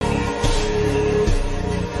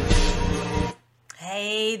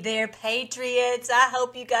there, Patriots. I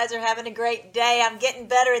hope you guys are having a great day. I'm getting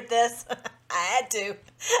better at this. I had to.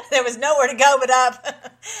 There was nowhere to go but up.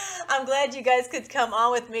 I'm glad you guys could come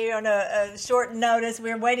on with me on a short notice.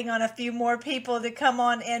 We're waiting on a few more people to come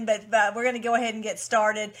on in, but we're going to go ahead and get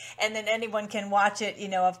started, and then anyone can watch it,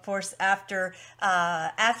 of course, after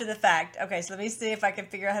the fact. Okay, so let me see if I can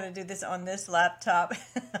figure out how to do this on this laptop.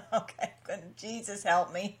 Okay, Jesus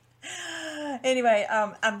help me. Anyway,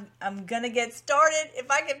 I'm gonna get started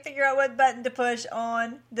if I can figure out what button to push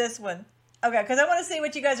on this one. Okay, because I want to see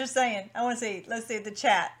what you guys are saying. I want to see. Let's see the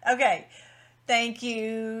chat. Okay, thank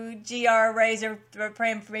you, GR Razor, for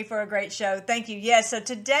praying for me for a great show. Thank you. Yes. So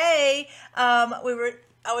today, I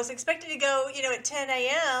was expecting to go, at 10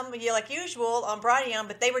 a.m. Like usual on Brighteon,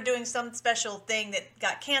 but they were doing some special thing that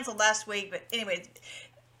got canceled last week. But anyway.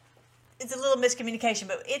 It's a little miscommunication,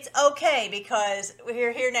 but it's okay because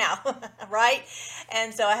we're here now, right?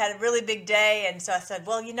 And so I had a really big day, and so I said,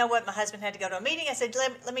 well, you know what? My husband had to go to a meeting. I said,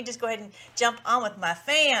 let me just go ahead and jump on with my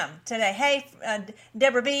fam today. Hey,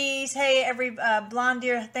 Deborah Bees. Hey, every blonde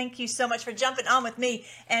dear. Thank you so much for jumping on with me.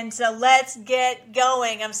 And so let's get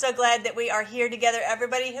going. I'm so glad that we are here together.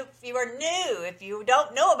 Everybody, if you are new, if you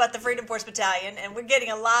don't know about the Freedom Force Battalion, and we're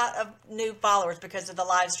getting a lot of new followers because of the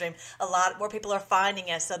live stream. A lot more people are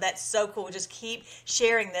finding us, so that's so cool. Just keep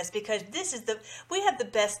sharing this because we have the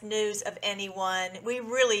best news of anyone. We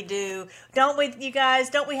really do. Don't we, you guys?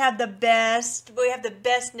 Don't we have the best? We have the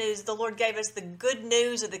best news. The Lord gave us the good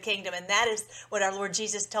news of the kingdom, and that is what our Lord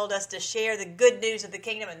Jesus told us to share, the good news of the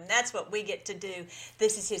kingdom, and that's what we get to do.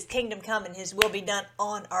 This is his kingdom come and his will be done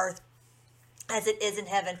on earth as it is in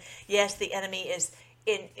heaven. Yes, the enemy is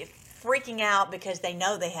freaking out because they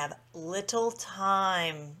know they have little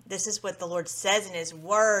time. This is what the Lord says in his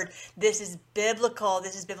word. This is biblical.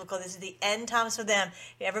 This is biblical. This is the end times for them.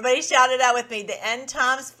 Everybody shout it out with me. The end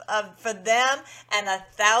times for them and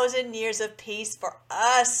 1,000 years of peace for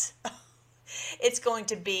us. It's going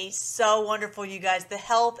to be so wonderful, you guys. The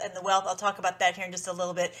health and the wealth, I'll talk about that here in just a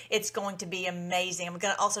little bit. It's going to be amazing. I'm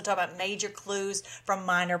going to also talk about major clues from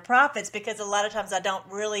minor prophets because a lot of times I don't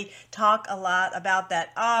really talk a lot about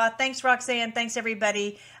that. Thanks, Roxanne. Thanks,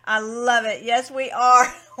 everybody. I love it. Yes, we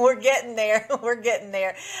are. We're getting there. We're getting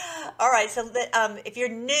there. All right. So if you're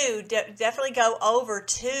new, definitely go over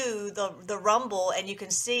to the Rumble and you can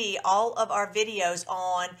see all of our videos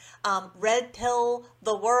on Red Pill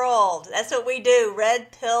the World. That's what we do.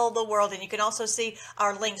 Red Pill the World. And you can also see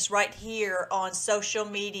our links right here on social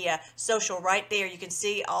media. Social right there. You can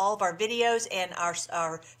see all of our videos and our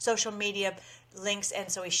social media links, and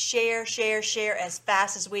so we share as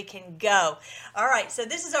fast as we can go. All right, so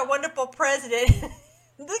this is our wonderful president.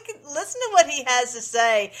 Listen to what he has to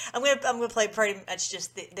say. I'm gonna play pretty much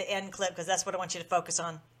just the end clip because that's what I want you to focus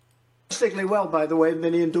on. Fantastically well, by the way, and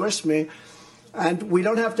then he endorsed me. And we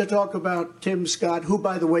don't have to talk about Tim Scott, who,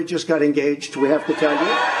 by the way, just got engaged. We have to tell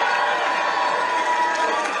you.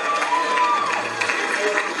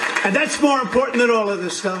 And that's more important than all of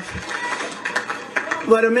this stuff.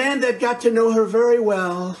 But a man that got to know her very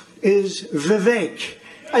well is Vivek.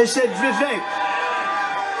 I said, Vivek,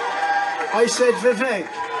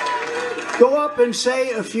 go up and say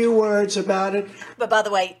a few words about it. But by the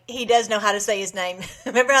way, he does know how to say his name.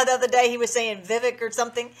 Remember how the other day he was saying Vivek or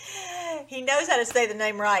something? He knows how to say the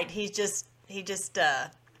name right. He just,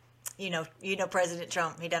 President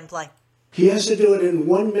Trump, he doesn't play. He has to do it in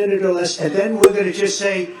 1 minute or less, and then we're going to just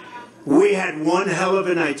say, we had one hell of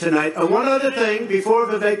a night tonight. One other thing before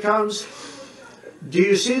Vivek comes. Do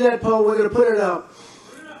you see that poll? We're going to put it up.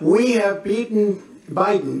 We have beaten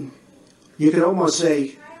Biden. You could almost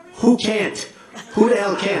say, who can't? Who the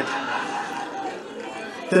hell can't?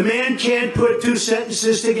 The man can't put two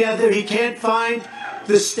sentences together. He can't find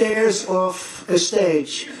the stairs off a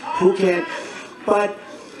stage. Who can't? But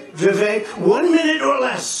Vivek, 1 minute or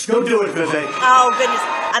less. Go do it, Vivek. Oh, goodness.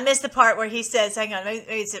 I missed the part where he says, hang on,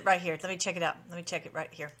 maybe sit right here. Let me check it out. Let me check it right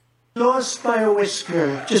here. Lost by a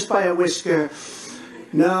whisker. Just by a whisker.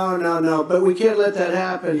 No. But we can't let that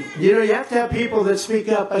happen. You have to have people that speak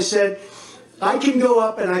up. I said, I can go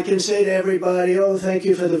up and I can say to everybody, oh, thank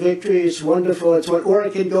you for the victory. It's wonderful. Or I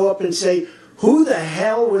can go up and say, who the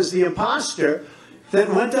hell was the imposter that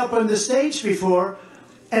went up on the stage before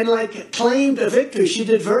and claimed a victory? She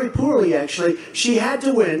did very poorly, actually. She had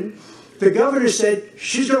to win. The governor said,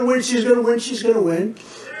 she's going to win, she's going to win, she's going to win.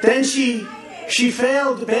 Then she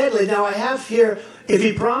failed badly. Now I have here, if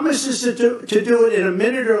he promises to do it in a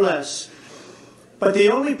minute or less, but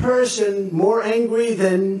the only person more angry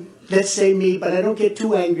than, let's say me, but I don't get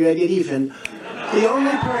too angry, I get even. The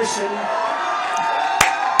only person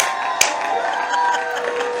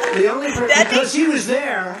The only because he was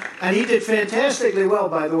there, and he did fantastically well,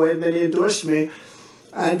 by the way, and then he endorsed me.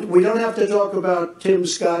 And we don't have to talk about Tim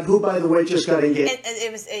Scott, who, by the way, just got engaged. And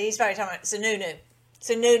he's probably talking about Sununu.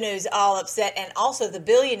 Sununu's all upset, and also the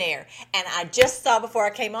billionaire. And I just saw before I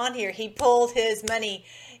came on here, he pulled his money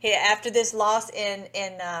after this loss in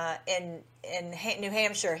New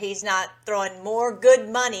Hampshire. He's not throwing more good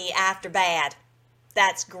money after bad.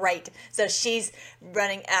 That's great. So she's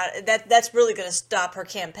running out. That's really going to stop her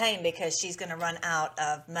campaign, because she's going to run out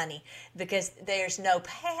of money, because there's no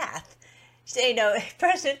path. You know,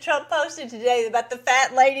 President Trump posted today about the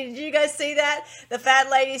fat lady. Did you guys see that? The fat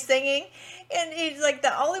lady singing? And he's like,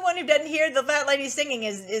 the only one who doesn't hear the fat lady singing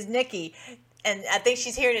is Nikki. And I think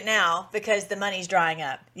she's hearing it now because the money's drying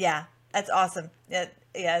up. Yeah, that's awesome.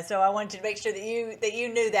 Yeah. So I wanted to make sure that you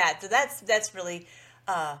knew that. So that's really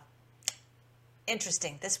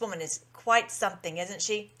interesting. This woman is quite something, isn't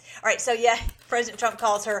she? All right. So yeah, President Trump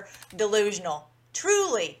calls her delusional.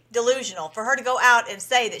 Truly delusional. For her to go out and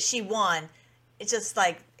say that she won, it's just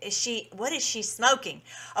like, what is she smoking?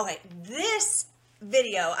 Okay, this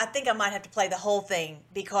video, I think I might have to play the whole thing,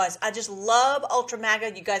 because I just love Ultra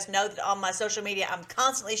MAGA. You guys know that on my social media, I'm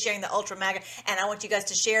constantly sharing the Ultra MAGA, and I want you guys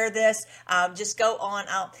to share this. Just go on.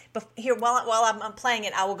 Here, while I'm playing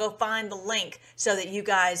it, I will go find the link so that you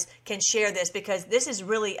guys can share this, because this is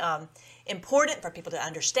really important for people to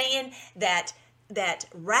understand that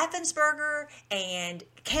Raffensperger and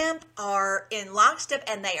Kemp are in lockstep,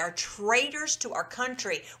 and they are traitors to our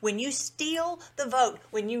country. When you steal the vote,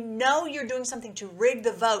 when you know you're doing something to rig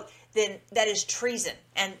the vote, then that is treason.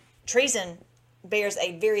 And treason bears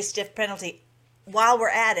a very stiff penalty. While we're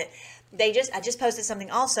at it, I just posted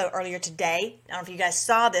something also earlier today. I don't know if you guys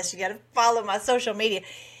saw this. You got to follow my social media.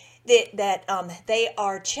 That they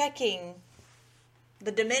are checking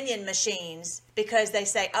the Dominion machines, because they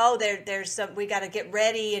say, oh, there's some, we got to get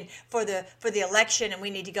ready and for the election, and we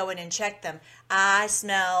need to go in and check them. I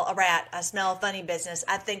smell a rat. I smell funny business.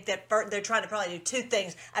 I think that they're trying to probably do two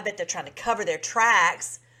things. I bet they're trying to cover their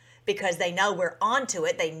tracks, because they know we're onto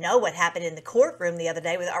it. They know what happened in the courtroom the other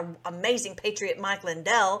day with our amazing patriot Mike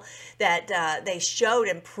Lindell, that they showed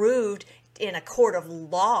and proved in a court of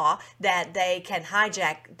law that they can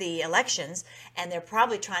hijack the elections, and they're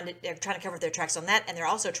probably trying to cover their tracks on that, and they're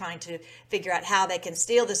also trying to figure out how they can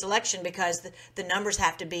steal this election, because the numbers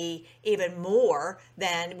have to be even more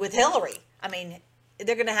than with Hillary. I mean,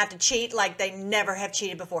 they're going to have to cheat like they never have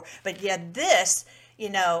cheated before. But yeah, this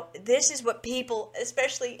is what people,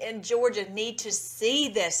 especially in Georgia, need to see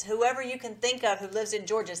this. Whoever you can think of who lives in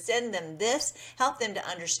Georgia, send them this. Help them to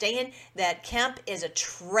understand that Kemp is a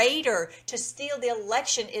traitor. To steal the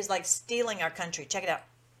election is like stealing our country. Check it out.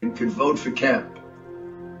 You could vote for Kemp.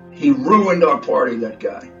 He ruined our party, that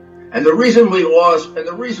guy. And the reason we lost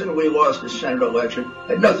the Senate election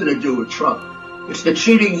had nothing to do with Trump. It's the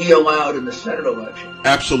cheating he allowed in the Senate election.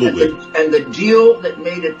 Absolutely. And the deal that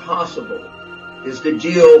made it possible is the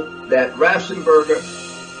deal that Raffensperger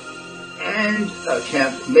and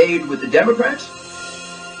Kemp made with the Democrats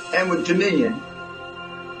and with Dominion,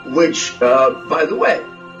 which, by the way,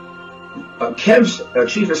 Kemp's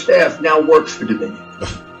chief of staff now works for Dominion.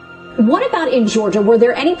 What about in Georgia? Were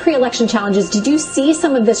there any pre-election challenges? Did you see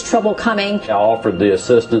some of this trouble coming? I offered the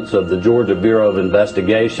assistance of the Georgia Bureau of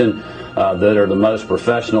Investigation, that are the most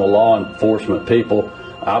professional law enforcement people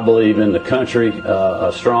I believe in the country,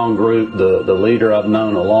 a strong group, the leader I've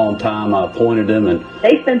known a long time. I appointed him, and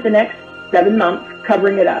they spent the next 7 months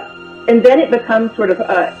covering it up. And then it becomes sort of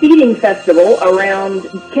a feeding festival around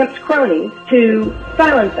Kemp's cronies to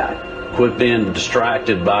silence us. Quit being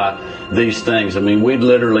distracted by these things. I mean, we'd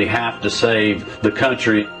literally have to save the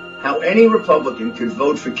country. How any Republican could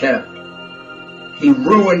vote for Kemp. He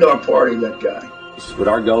ruined our party, that guy. But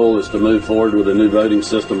our goal is to move forward with a new voting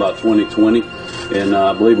system by 2020, and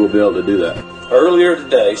I believe we'll be able to do that. Earlier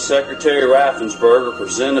today, Secretary Raffensperger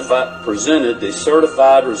presented the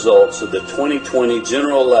certified results of the 2020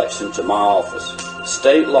 general election to my office.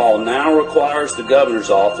 State law now requires the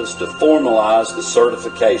governor's office to formalize the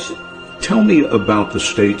certification. Tell me about the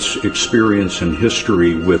state's experience and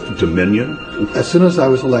history with Dominion. As soon as I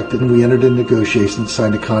was elected, we entered into negotiations,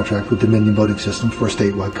 signed a contract with Dominion Voting Systems for a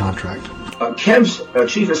statewide contract. Kemp's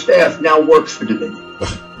chief of staff now works for Dominion.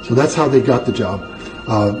 So that's how they got the job.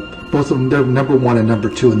 Both of them, they're number one and number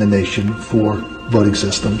two in the nation for voting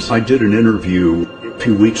systems. I did an interview a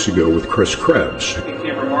few weeks ago with Chris Krebs,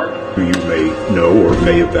 who you may know or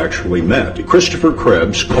may have actually met. Christopher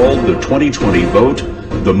Krebs called the 2020 vote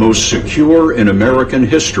the most secure in American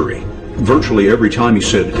history. Virtually every time he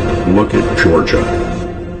said, look at Georgia.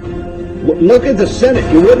 Look at the Senate.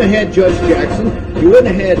 You wouldn't have had Judge Jackson. You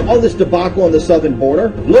wouldn't have had all this debacle on the southern border.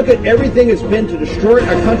 Look at everything it's been to destroy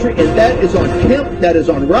our country, and that is on Kemp, that is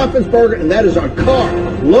on Raffensperger, and that is on Carr.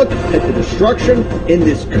 Look at the destruction in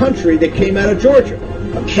this country that came out of Georgia.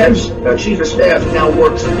 Kemp's chief of staff now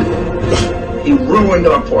works. He ruined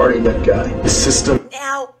our party, that guy. The system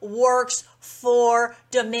now works for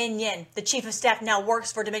Dominion. The chief of staff now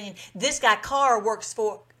works for Dominion. This guy Carr works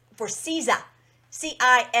for CISA.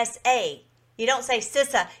 C-I-S-A. You don't say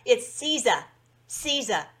CISA, it's CISA.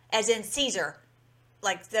 CISA, as in Caesar,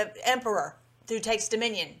 like the emperor who takes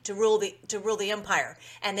dominion to rule the empire.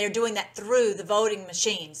 And they're doing that through the voting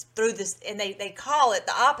machines, through this, and they call it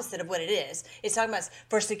the opposite of what it is. It's talking about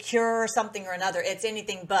for secure something or another. It's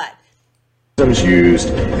anything but. Systems used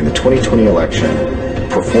in the 2020 election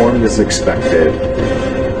performed as expected.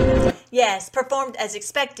 Yes, performed as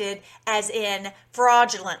expected, as in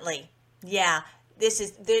fraudulently. Yeah. This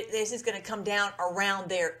is going to come down around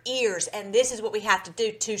their ears, and this is what we have to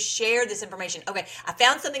do to share this information. Okay, I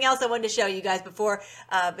found something else I wanted to show you guys before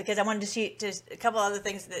because I wanted to see just a couple other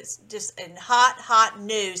things that's just in hot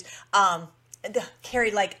news.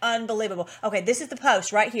 Kari Lake, unbelievable. Okay, this is the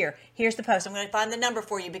post right here. Here's the post. I'm going to find the number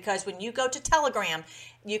for you because when you go to Telegram,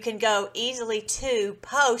 you can go easily to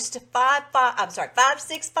post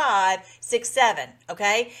 56567.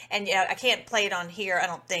 Okay, and I can't play it on here, I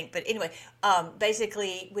don't think, but anyway,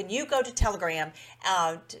 basically, when you go to Telegram,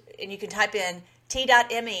 and you can type in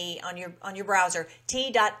t.me on your browser,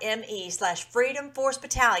 t.me/Freedom Force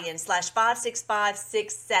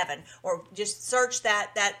Battalion/56567, or just search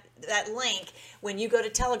that link when you go to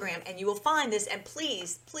Telegram, and you will find this. And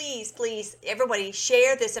please, everybody,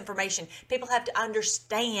 share this information. People have to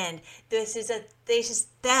understand this is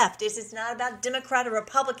theft. This is not about Democrat or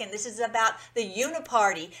Republican. This is about the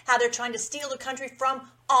Uniparty, how they're trying to steal the country from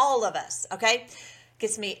all of us. Okay.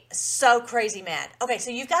 Gets me so crazy mad. Okay, so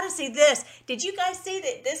you've got to see this. Did you guys see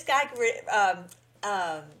that this guy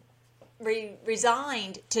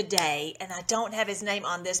resigned today? And I don't have his name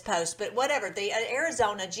on this post, but whatever. The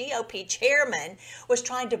Arizona GOP chairman was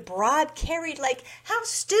trying to bribe Kari Lake. How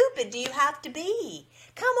stupid do you have to be?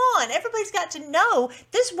 Come on, everybody's got to know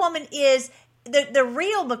this woman is the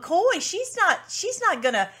real McCoy. She's not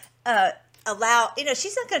gonna allow.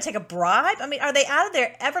 She's not gonna take a bribe. I mean, are they out of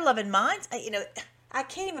their ever-loving minds? I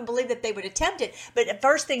can't even believe that they would attempt it. But the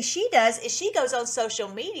first thing she does is she goes on social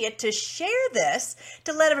media to share this,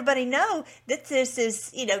 to let everybody know that this is,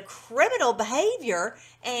 criminal behavior.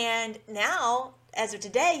 And now, as of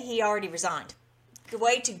today, he already resigned. Good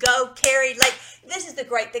way to go, Kari Lake. This is the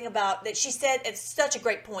great thing about that she said. It's such a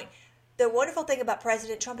great point. The wonderful thing about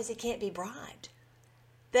President Trump is he can't be bribed.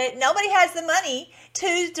 That nobody has the money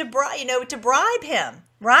to bribe him.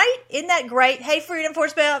 Right? Isn't that great? Hey, Freedom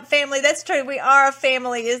Force family, that's true. We are a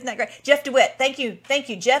family. Isn't that great? Jeff DeWitt. Thank you,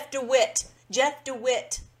 Jeff DeWitt. Jeff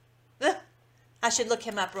DeWitt. Ugh. I should look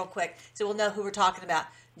him up real quick so we'll know who we're talking about.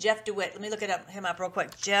 Jeff DeWitt. Let me look him up real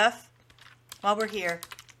quick. Jeff, while we're here.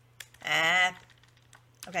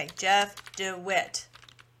 Okay, Jeff DeWitt.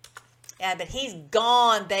 Yeah, but he's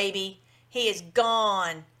gone, baby. He is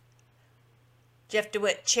gone. Jeff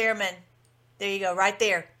DeWitt, chairman. There you go, right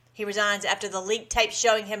there. He resigns after the leaked tape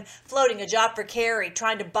showing him floating a job for Kari,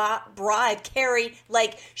 trying to bribe Kari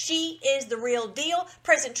Lake. She is the real deal.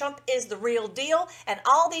 President Trump is the real deal. And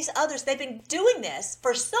all these others, they've been doing this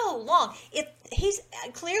for so long. He's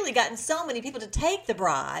clearly gotten so many people to take the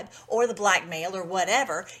bribe or the blackmail or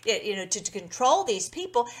whatever, to control these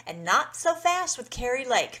people, and not so fast with Kari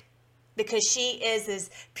Lake. Because she is as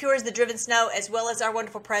pure as the driven snow, as well as our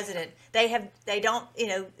wonderful president. They don't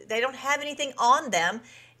have anything on them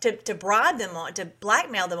to bribe them on, to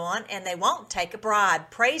blackmail them on, and they won't take a bribe.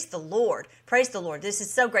 Praise the Lord. Praise the Lord. This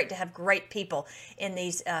is so great to have great people in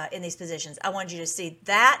these positions. I wanted you to see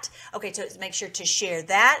that. Okay, so make sure to share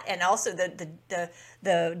that, and also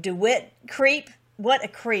the DeWitt creep. What a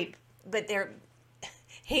creep! But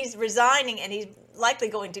he's resigning, and he's likely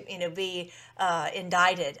going to be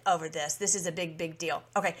indicted over this. This is a big deal.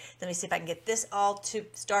 Okay, let me see if I can get this all to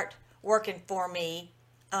start working for me.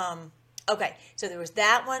 Okay, so there was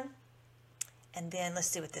that one, and then let's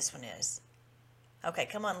see what this one is. Okay,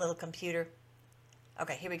 come on, little computer.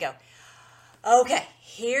 Okay, here we go. Okay,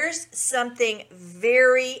 here's something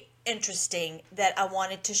very interesting that I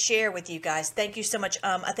wanted to share with you guys. Thank you so much.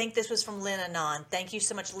 I think this was from Lynn Anon. Thank you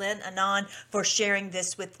so much, Lynn Anon, for sharing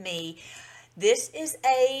this with me. This is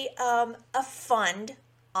a fund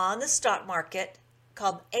on the stock market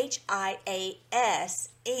called HIAS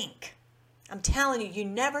Inc. I'm telling you, you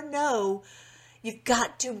never know. You've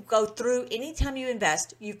got to go through, anytime you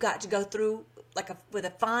invest, you've got to go through with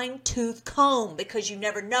a fine-tooth comb, because you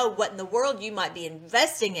never know what in the world you might be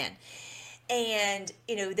investing in. And,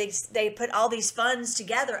 you know, they put all these funds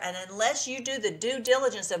together, and unless you do the due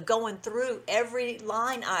diligence of going through every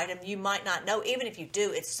line item, you might not know. Even if you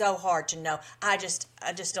do, it's so hard to know. I just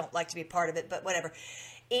don't like to be part of it, but whatever.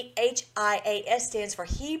 HIAS stands for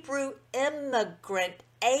Hebrew Immigrant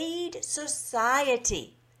Aid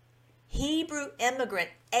Society. Hebrew Immigrant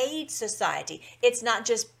Aid Society. It's not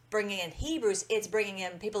just bringing in Hebrews, it's bringing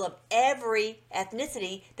in people of every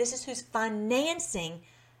ethnicity. This is who's financing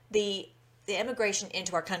the immigration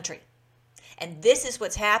into our country. And this is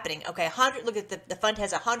what's happening. Okay, look at the fund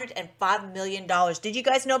has $105 million. Did you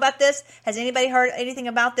guys know about this? Has anybody heard anything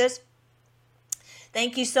about this?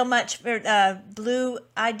 Thank you so much for Blue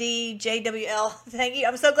ID JWL. Thank you.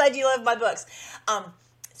 I'm so glad you love my books.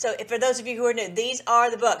 So for those of you who are new, these are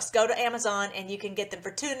the books. Go to Amazon and you can get them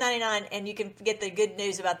for $2.99, and you can get the good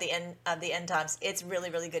news about the end times. It's really,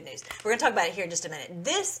 really good news. We're going to talk about it here in just a minute.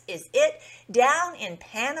 This is it down in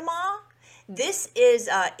Panama. This is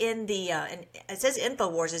in the, and it says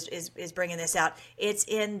InfoWars is bringing this out. It's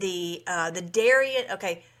in the Darien,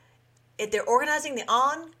 okay. They're organizing the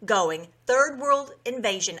ongoing third world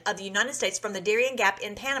invasion of the United States from the Darien Gap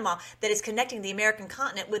in Panama that is connecting the American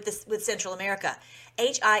continent with Central America.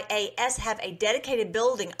 HIAS have a dedicated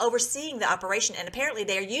building overseeing the operation, and apparently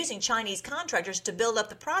they are using Chinese contractors to build up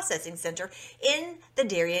the processing center in the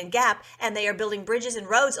Darien Gap, and they are building bridges and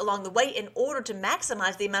roads along the way in order to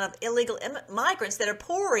maximize the amount of illegal migrants that are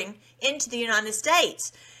pouring into the United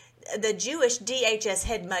States. The Jewish DHS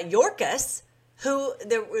head Mayorkas, who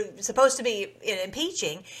they're supposed to be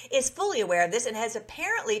impeaching, is fully aware of this and has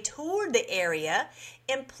apparently toured the area,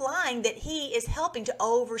 implying that he is helping to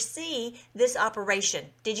oversee this operation.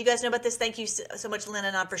 Did you guys know about this? Thank you so much, Lynn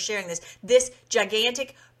and I, for sharing this. This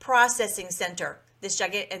gigantic processing center,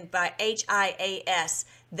 and by HIAS,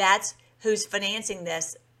 that's who's financing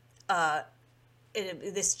this.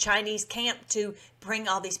 This Chinese camp to bring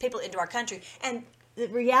all these people into our country. And the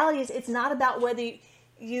reality is, it's not about whether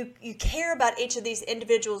you care about each of these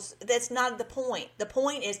individuals. That's not the point. The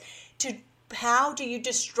point is how do you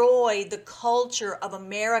destroy the culture of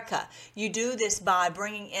America? You do this by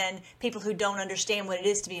bringing in people who don't understand what it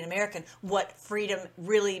is to be an American, what freedom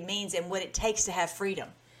really means, and what it takes to have freedom.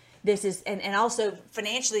 This is, and also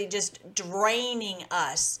financially just draining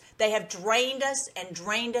us. They have drained us and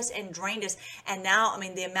drained us and drained us. And now, I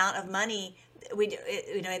mean, the amount of money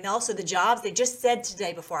and also the jobs. They just said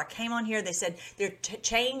today before I came on here, they said they're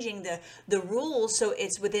changing the rules so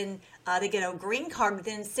it's within they get a green card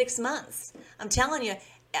within 6 months. I'm telling you,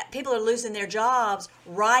 people are losing their jobs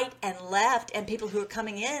right and left, and people who are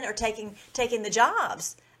coming in are taking the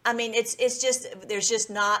jobs. I mean, it's just, there's just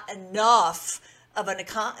not enough of our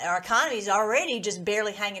economy is already just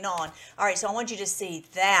barely hanging on. All right, so I want you to see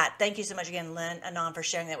that. Thank you so much again, Lynn Anon, for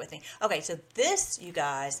sharing that with me. Okay, so this, you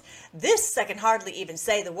guys, this I can hardly even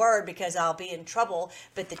say the word because I'll be in trouble,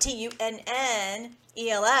 but the TUNNELS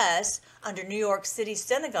under New York City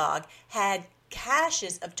Synagogue had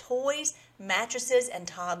caches of toys, mattresses, and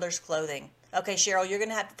toddlers' clothing. Okay, Cheryl, you're going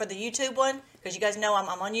to have, for the YouTube one, because you guys know I'm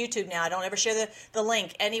on YouTube now. I don't ever share the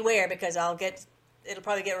link anywhere because it'll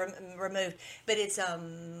probably get removed, but it's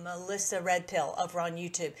Melissa Red Pill over on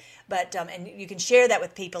YouTube. But and you can share that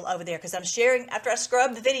with people over there, because I'm sharing after I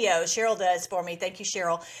scrub the videos. Cheryl does for me. Thank you,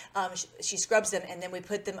 Cheryl. She scrubs them, and then we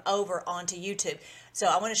put them over onto YouTube. So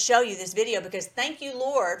I want to show you this video because thank you,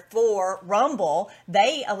 Lord, for Rumble.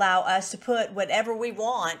 They allow us to put whatever we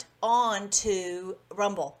want onto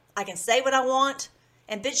Rumble. I can say what I want.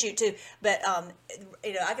 And BitChute too, but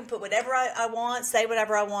I can put whatever I want, say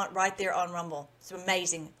whatever I want right there on Rumble. It's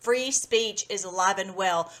amazing. Free speech is alive and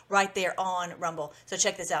well right there on Rumble. So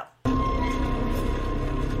check this out.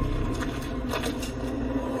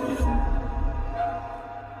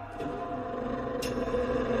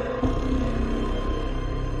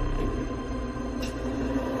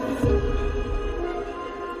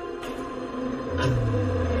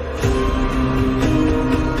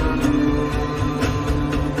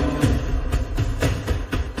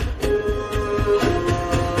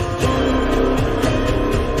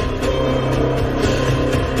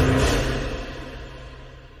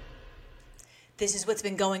 This is what's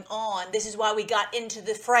been going on. This is why we got into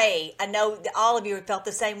the fray. I know that all of you have felt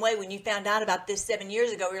the same way when you found out about this 7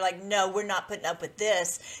 years ago. You're like, no, we're not putting up with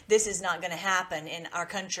this. This is not going to happen in our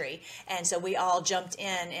country. And so we all jumped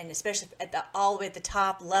in, and especially all the way at the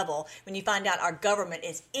top level, when you find out our government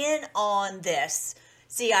is in on this.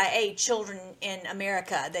 CIA, children in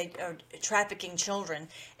America, they are trafficking children.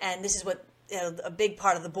 And this is what a big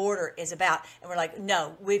part of the border is about. And we're like,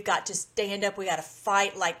 no, we've got to stand up. We got to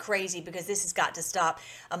fight like crazy because this has got to stop.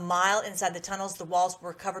 A mile inside the tunnels, the walls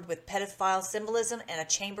were covered with pedophile symbolism and a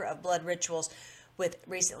chamber of blood rituals with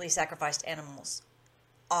recently sacrificed animals.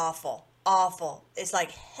 Awful, awful. It's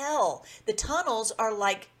like hell. The tunnels are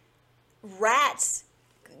like rats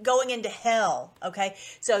going into hell. Okay,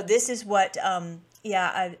 so this is what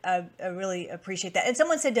I really appreciate that. And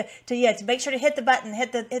someone said to make sure to hit the button,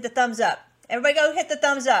 hit the thumbs up. Everybody go hit the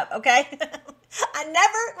thumbs up, okay? I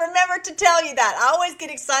never remember to tell you that. I always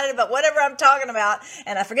get excited about whatever I'm talking about,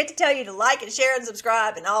 and I forget to tell you to like and share and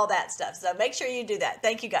subscribe and all that stuff. So make sure you do that.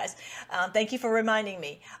 Thank you, guys. Thank you for reminding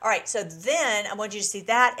me. All right, so then I want you to see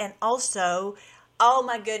that, and also, oh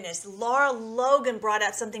my goodness, Lara Logan brought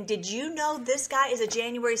out something. Did you know this guy is a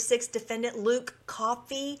January 6th defendant, Luke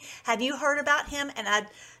Coffey? Have you heard about him? And I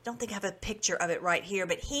don't think I have a picture of it right here,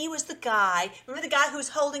 but he was the guy. Remember the guy who's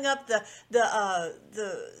holding up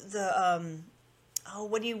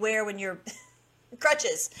what do you wear when you're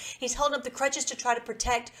crutches? He's holding up the crutches to try to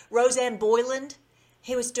protect Rosanne Boyland.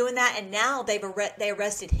 He was doing that, and now they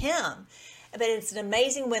arrested him. But it's an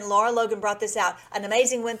amazing win. Lara Logan brought this out. An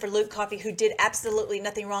amazing win for Luke Coffey, who did absolutely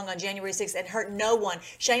nothing wrong on January 6th and hurt no one.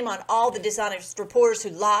 Shame on all the dishonest reporters who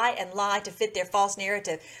lie to fit their false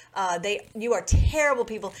narrative. You are terrible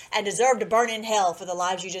people and deserve to burn in hell for the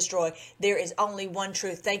lives you destroy. There is only one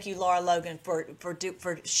truth. Thank you, Lara Logan, for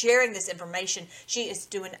sharing this information. She is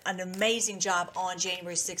doing an amazing job on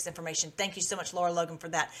January 6th information. Thank you so much, Lara Logan, for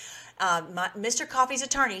that. Mr. Coffey's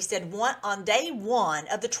attorney said on day one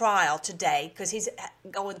of the trial today, because he's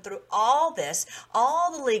going through all this,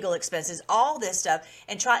 all the legal expenses, all this stuff,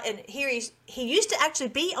 and here he used to actually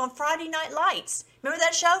be on Friday Night Lights. Remember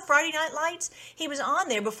that show, Friday Night Lights? He was on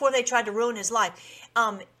there before they tried to ruin his life.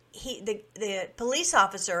 The police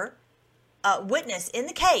officer, witness in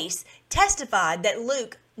the case, testified that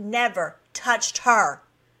Luke never touched her,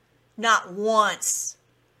 not once,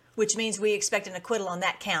 which means we expect an acquittal on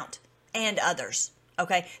that count and others.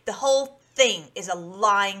 Okay, the whole thing is a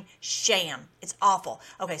lying sham. It's awful.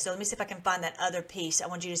 Okay, so let me see if I can find that other piece. I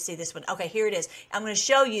want you to see this one. Okay, here it is. I'm going to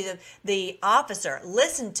show you the officer.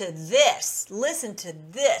 Listen to this. Listen to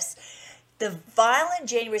this. The violent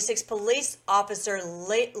January 6th police officer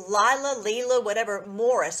Leila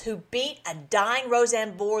Morris, who beat a dying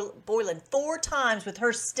Rosanne Boyland 4 times with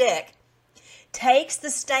her stick, takes the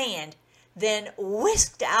stand, then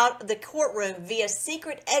whisked out of the courtroom via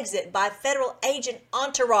secret exit by federal agent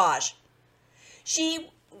entourage.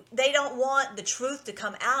 They don't want the truth to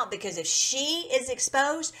come out, because if she is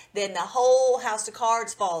exposed, then the whole house of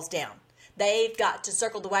cards falls down. They've got to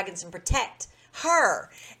circle the wagons and protect her.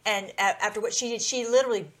 And after what she did, she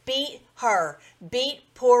literally beat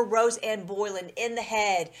poor Rosanne Boyland in the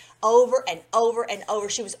head over and over and over.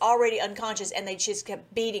 She was already unconscious, and they just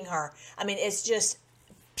kept beating her. I mean, it's just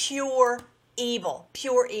pure evil.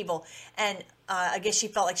 And I guess she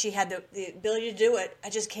felt like she had the ability to do it. I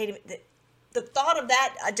just can't even, the thought of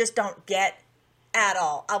that, I just don't get at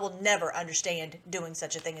all. I will never understand doing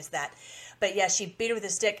such a thing as that. But yeah, she beat her with a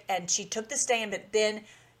stick, and she took the stand, but then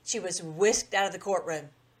she was whisked out of the courtroom.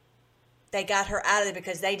 They got her out of there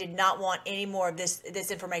because they did not want any more of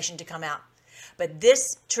this information to come out. But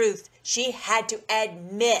this truth, she had to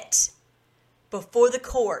admit before the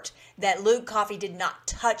court that Luke Coffey did not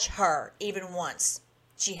touch her even once.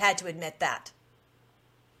 She had to admit that.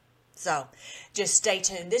 So just stay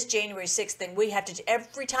tuned. This January 6th thing, we have to,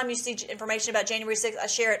 every time you see information about January 6th, I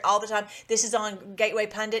share it all the time. This is on Gateway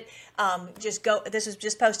Pundit. This was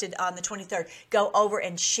just posted on the 23rd. Go over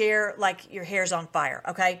and share like your hair's on fire,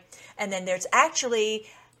 okay? And then there's actually,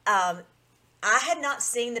 I had not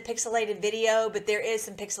seen the pixelated video, but there is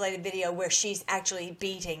some pixelated video where she's actually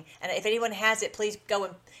beating. And if anyone has it, please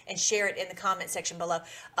go and share it in the comment section below.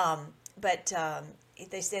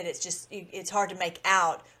 They said it's hard to make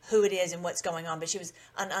out who it is and what's going on, but she was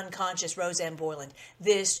an unconscious Rosanne Boyland.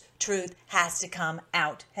 This truth has to come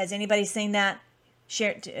out. Has anybody seen that?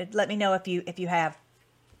 Share it. Let me know if you have.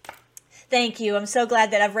 Thank you. I'm so glad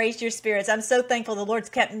that I've raised your spirits. I'm so thankful the Lord's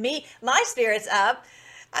kept my spirits up.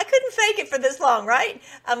 I couldn't fake it for this long, right?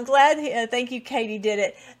 I'm glad. Thank you, Katie, did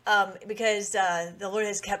it because the Lord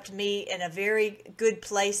has kept me in a very good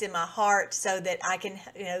place in my heart, so that I can,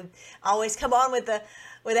 always come on with a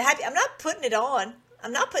happy. I'm not putting it on.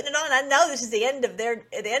 I know this is the end of the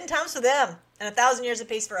end times for them, and 1,000 years of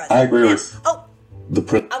peace for us. I agree with. Oh, I'm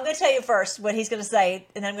going to tell you first what he's going to say,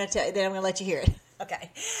 and then I'm going to let you hear it.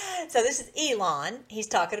 Okay, so this is Elon. He's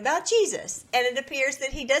talking about Jesus, and it appears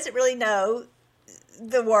that he doesn't really know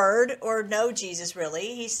the word or know Jesus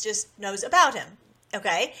really. He just knows about him.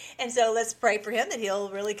 Okay, and so let's pray for him that he'll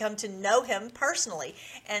really come to know him personally.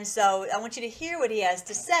 And so I want you to hear what he has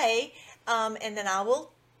to say, and then I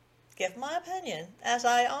will give my opinion, as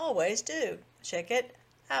I always do. Check it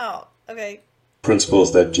out. Okay.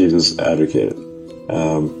 Principles that Jesus advocated,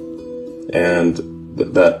 and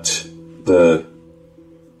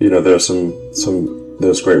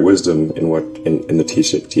there's great wisdom in the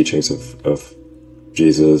teachings of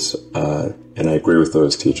Jesus, and I agree with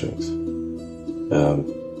those teachings.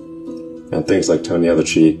 And things like turn the other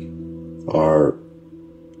cheek are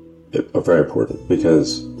very important,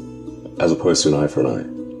 because as opposed to an eye for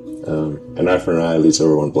an eye for an eye leads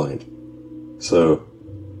everyone blind. So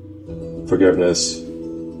forgiveness,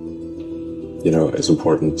 is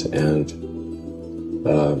important, and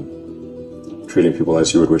treating people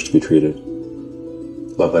as you would wish to be treated.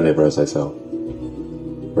 Love thy neighbor as thyself.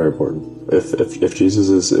 Very important. If Jesus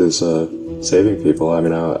is saving people, I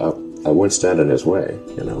mean, I wouldn't stand in his way.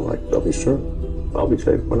 I'll be sure. I'll be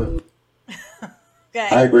saved. Why not? Okay.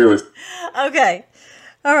 I agree with. Okay.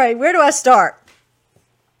 All right. Where do I start?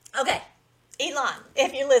 Okay. Elon,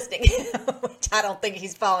 if you're listening, which I don't think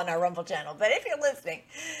he's following our Rumble channel, but if you're listening,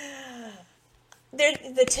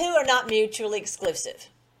 the two are not mutually exclusive.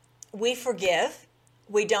 We forgive.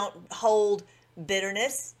 We don't hold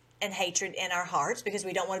bitterness and hatred in our hearts because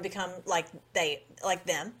we don't want to become like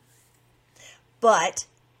them. But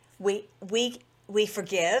we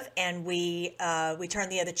forgive and we turn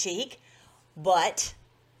the other cheek, but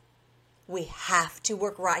we have to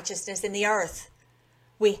work righteousness in the earth.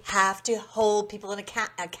 We have to hold people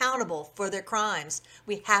accountable for their crimes.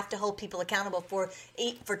 We have to hold people accountable for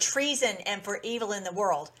treason and for evil in the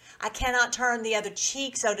world. I cannot turn the other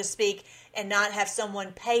cheek, so to speak, and not have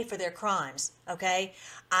someone pay for their crimes. Okay,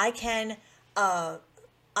 I can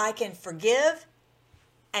forgive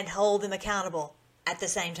and hold them accountable at the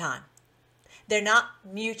same time. They're not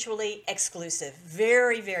mutually exclusive.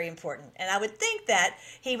 Very, very important. And I would think that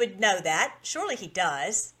he would know that. Surely he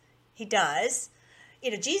does. He does.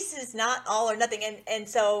 Jesus is not all or nothing. And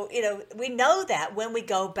so, we know that when we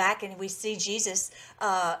go back and we see Jesus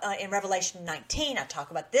in Revelation 19. I talk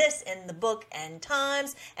about this in the book End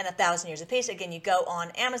Times and 1,000 Years of Peace. Again, you go on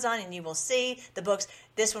Amazon and you will see the books.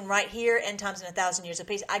 This one right here, End Times and 1,000 Years of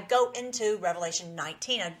Peace. I go into Revelation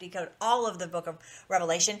 19. I decode all of the book of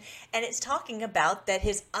Revelation. And it's talking about that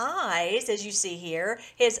his eyes, as you see here,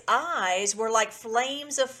 his eyes were like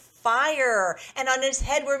flames of fire, and on his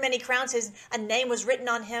head were many crowns. A name was written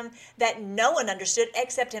on him that no one understood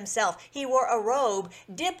except himself. He wore a robe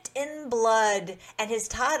dipped in blood, and his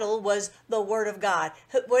title was the Word of God.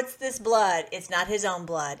 What's this blood? It's not his own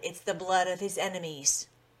blood. It's the blood of his enemies.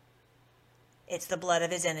 It's the blood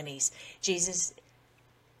of his enemies. Jesus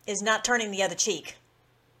is not turning the other cheek.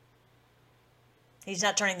 He's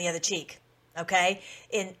not turning the other cheek. Okay?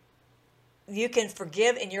 You can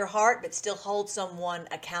forgive in your heart, but still hold someone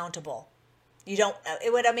accountable. You don't.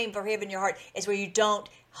 What I mean, forgive in your heart is where you don't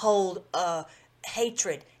hold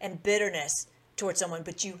hatred and bitterness towards someone,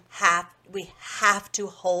 but we have to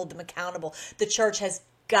hold them accountable. The church has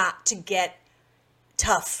got to get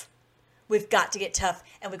tough. We've got to get tough,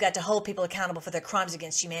 and we've got to hold people accountable for their crimes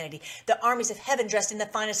against humanity. The armies of heaven, dressed in the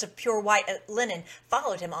finest of pure white linen,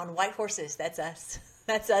 followed him on white horses. That's us.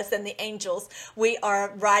 That's us and the angels. We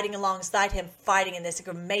are riding alongside him, fighting in this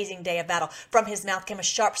amazing day of battle. From his mouth came a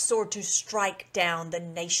sharp sword to strike down the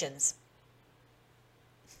nations.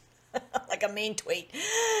 Like a mean tweet.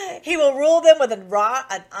 He will rule them with an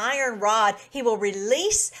iron rod. He will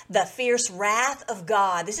release the fierce wrath of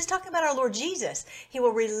God. This is talking about our Lord Jesus. He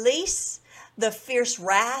will release the fierce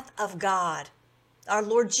wrath of God. Our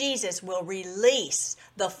Lord Jesus will release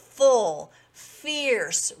the full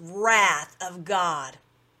fierce wrath of God.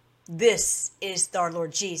 This is our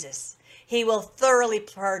Lord Jesus. He will thoroughly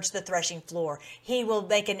purge the threshing floor. He will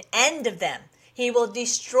make an end of them. He will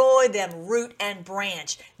destroy them root and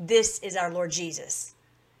branch. This is our Lord Jesus.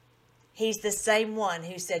 He's the same one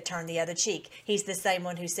who said, turn the other cheek. He's the same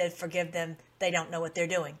one who said, forgive them. They don't know what they're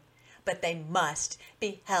doing. But they must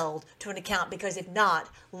be held to an account, because if not,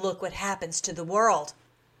 look what happens to the world.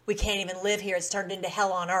 We can't even live here. It's turned into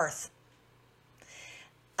hell on earth.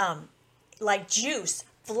 Like juice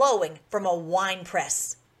flowing from a wine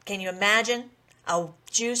press. Can you imagine a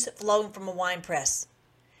juice flowing from a wine press?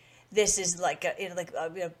 This is like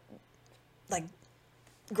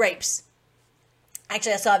grapes.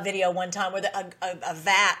 Actually, I saw a video one time where a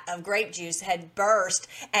vat of grape juice had burst,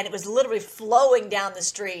 and it was literally flowing down the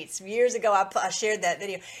streets. Years ago, I shared that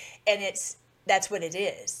video, and that's what it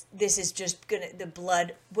is. This is just the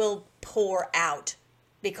blood will pour out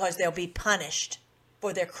because they'll be punished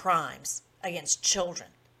for their crimes against children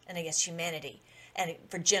and against humanity. and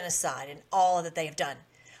for genocide and all that they have done.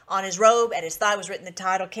 On his robe, at his thigh, was written the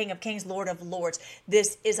title, King of Kings, Lord of Lords.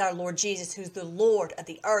 This is our Lord Jesus, who's the Lord of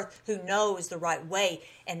the earth, who knows the right way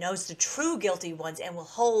and knows the true guilty ones and will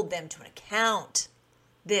hold them to an account.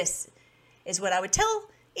 This is what I would tell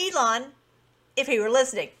Elon if he were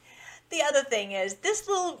listening. The other thing is this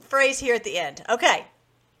little phrase here at the end. I've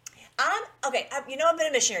been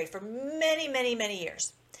a missionary for many, many, many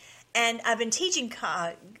years. And I've been teaching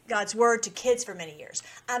God's word to kids for many years.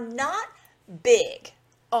 I'm not big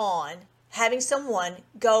on having someone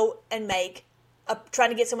go and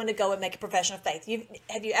trying to get someone to go and make a profession of faith.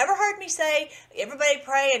 Have you ever heard me say, everybody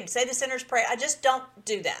pray and say the sinner's prayer? I just don't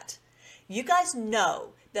do that. You guys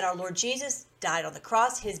know that our Lord Jesus died on the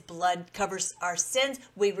cross. His blood covers our sins.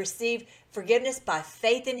 We receive forgiveness by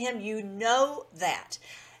faith in him. You know that.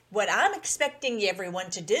 What I'm expecting everyone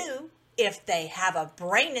to do, if they have a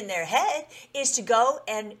brain in their head, is to go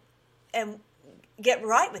and get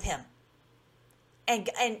right with him. And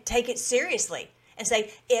take it seriously and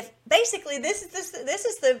say, if basically this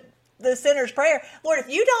is the sinner's prayer, Lord, if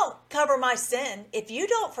you don't cover my sin, if you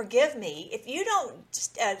don't forgive me, if you don't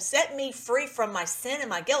set me free from my sin and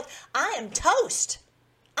my guilt, I am toast.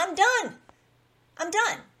 I'm done.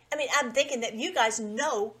 I mean, I'm thinking that you guys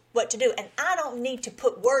know what to do, and I don't need to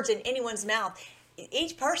put words in anyone's mouth.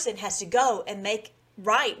 Each person has to go and make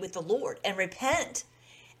right with the Lord and repent.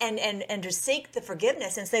 And to seek the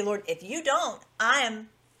forgiveness and say, Lord, if you don't, I'm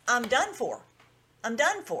done for. I'm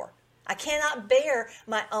done for. I cannot bear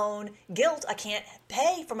my own guilt. I can't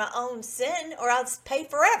pay for my own sin, or I'll pay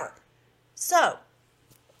forever. So,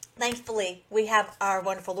 thankfully, we have our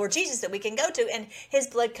wonderful Lord Jesus that we can go to, and his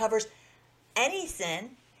blood covers any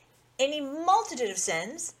sin, any multitude of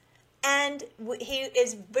sins, and he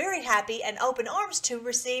is very happy and open arms to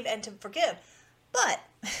receive and to forgive. But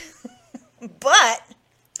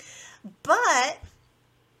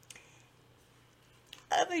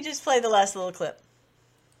let me just play the last little clip.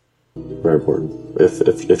 Very important.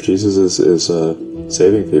 If Jesus is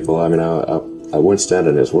saving people, I mean, I wouldn't stand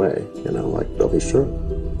in his way. You know, like, don't be sure.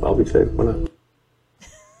 I'll be saved. Why not?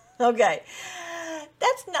 Okay.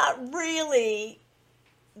 That's not really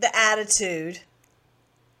the attitude.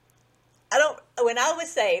 When I was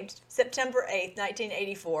saved, September 8th,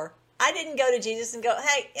 1984, I didn't go to Jesus and go,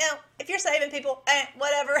 hey, if you're saving people,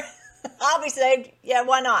 whatever, I'll be saved. Yeah,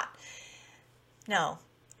 why not? No,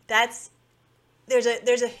 there's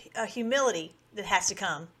a humility that has to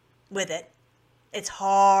come with it. It's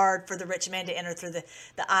hard for the rich man to enter through the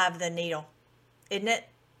eye of the needle, isn't it?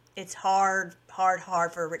 It's hard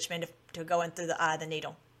for a rich man to go in through the eye of the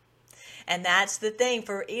needle. And that's the thing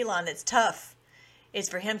for Elon that's tough. It's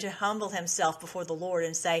for him to humble himself before the Lord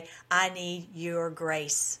and say, I need your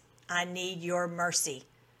grace. I need your mercy.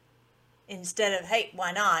 Instead of, hey,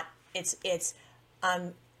 why not? It's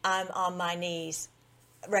I'm on my knees,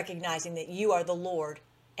 recognizing that you are the Lord,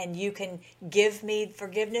 and you can give me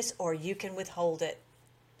forgiveness or you can withhold it.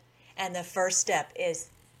 And the first step is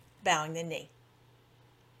bowing the knee.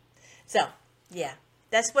 So, yeah,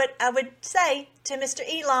 that's what I would say to Mr.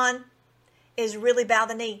 Elon, is really bow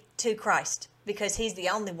the knee to Christ, because he's the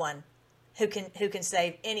only one who can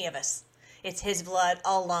save any of us. It's his blood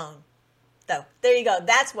alone. So there you go.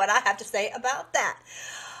 That's what I have to say about that.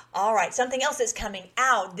 All right, something else that's coming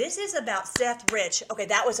out. This is about Seth Rich. Okay,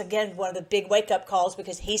 that was, again, one of the big wake-up calls,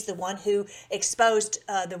 because he's the one who exposed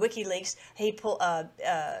the WikiLeaks. He pulled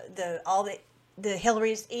all the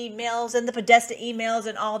Hillary's emails and the Podesta emails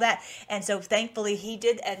and all that. And so thankfully he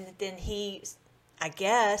did, and then he, I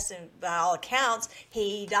guess, and by all accounts,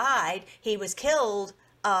 he died. He was killed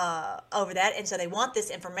over that, and so they want this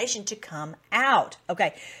information to come out.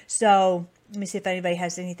 Okay, so let me see if anybody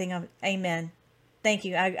has anything on. Amen. Thank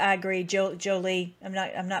you. I agree, Jolie.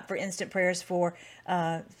 I'm not for instant prayers for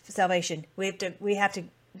salvation. We have to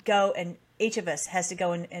go, and each of us has to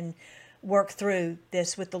go and work through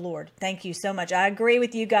this with the Lord. Thank you so much. I agree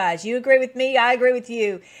with you guys. You agree with me. I agree with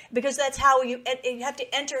you, because that's how you have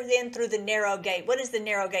to enter in through the narrow gate. What is the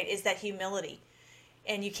narrow gate? Is that humility.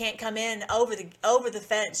 And you can't come in over the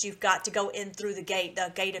fence. You've got to go in through the gate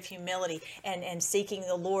of humility, and seeking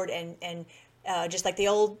the Lord, and just like the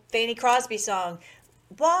old Fanny Crosby song,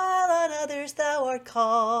 while on others thou art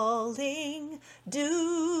calling,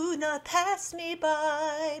 do not pass me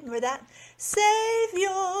by. Remember that?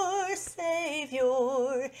 Savior,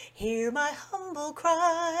 Savior, hear my humble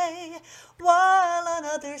cry. While on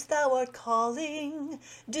others thou art calling,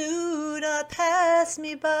 do not pass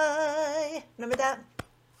me by. Remember that?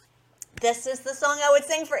 This is the song I would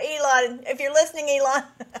sing for Elon, if you're listening, Elon.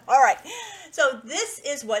 All right. So this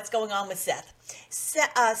is what's going on with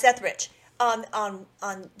Seth Rich. On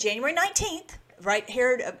January 19th, right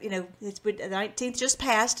here, it's the 19th just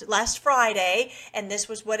passed last Friday, and this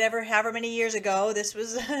was however many years ago. This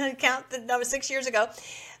was 6 years ago.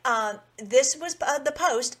 This was the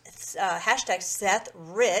post, hashtag Seth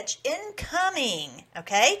Rich incoming,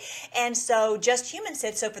 okay? And so Just Human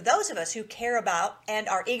said, so for those of us who care about and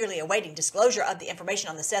are eagerly awaiting disclosure of the information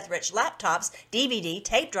on the Seth Rich laptops, DVD,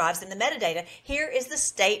 tape drives, and the metadata, here is the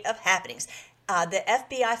state of happenings. The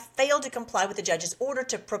FBI failed to comply with the judge's order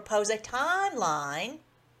to propose a timeline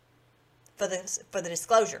for the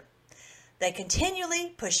disclosure. They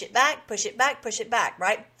continually push it back,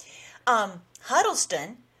 right?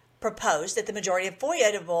 Huddleston proposed that the majority of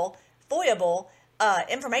FOIAble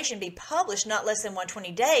information be published not less than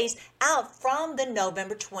 120 days out from the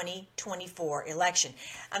November 2024 election.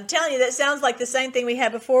 I'm telling you, that sounds like the same thing we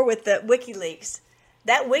had before with the WikiLeaks.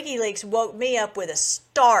 That WikiLeaks woke me up with a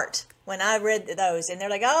start when I read those, and they're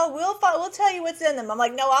like, "Oh, we'll tell you what's in them." I'm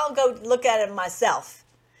like, "No, I'll go look at it myself."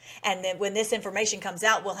 And then when this information comes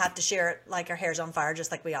out, we'll have to share it like our hair's on fire, just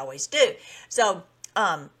like we always do. So,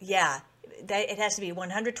 it has to be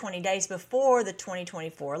 120 days before the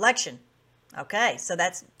 2024 election. Okay, so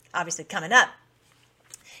that's obviously coming up.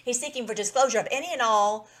 He's seeking for disclosure of any and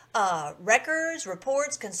all records,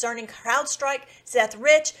 reports concerning CrowdStrike, Seth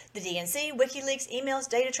Rich, the DNC, WikiLeaks, emails,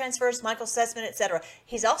 data transfers, Michael Sussman, etc.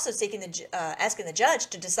 He's also seeking asking the judge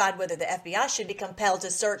to decide whether the FBI should be compelled to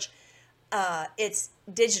search its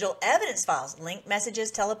digital evidence files, link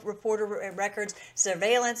messages, telereporter records,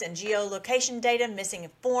 surveillance and geolocation data, missing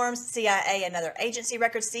forms, CIA and other agency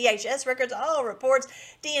records, CHS records, all reports,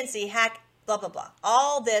 DNC hack, blah, blah, blah.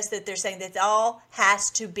 All this that they're saying that all has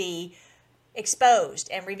to be exposed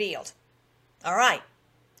and revealed. All right.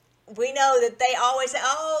 We know that they always say,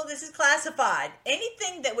 oh, this is classified.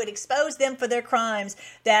 Anything that would expose them for their crimes,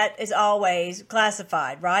 that is always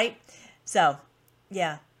classified, right? So,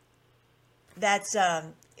 yeah. That's,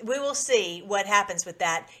 we will see what happens with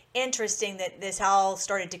that. Interesting that this all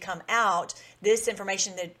started to come out, this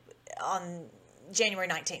information that on January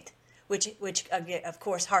 19th, which of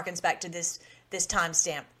course harkens back to this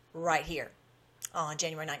timestamp right here on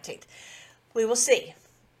January 19th. We will see.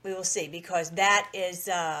 We will see, because that is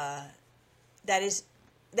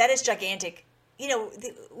gigantic. You know,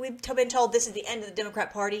 we've been told this is the end of the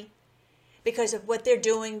Democrat Party because of what they're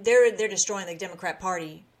doing. They're destroying the Democrat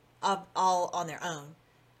Party all on their own,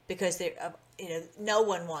 because no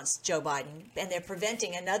one wants Joe Biden, and they're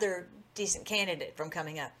preventing another decent candidate from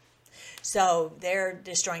coming up. So they're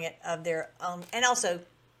destroying it of their own, and also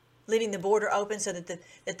leaving the border open so that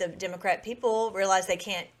the Democrat people realize they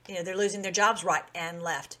can't, they're losing their jobs right and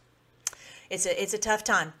left. It's a tough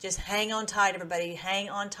time. Just hang on tight, everybody. Hang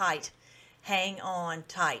on tight. Hang on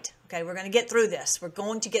tight. Okay, we're going to get through this. We're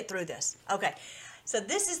going to get through this. Okay, so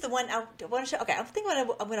this is the one I want to show. Okay, I'm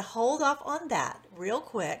going to hold off on that real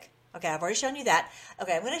quick. Okay, I've already shown you that.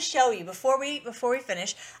 Okay, I'm going to show you, before we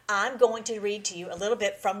finish, I'm going to read to you a little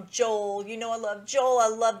bit from Joel. You know I love Joel. I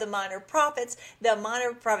love the Minor Prophets. The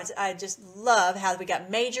Minor Prophets, I just love how we got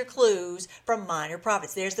major clues from Minor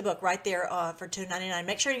Prophets. There's the book right there for $2.99.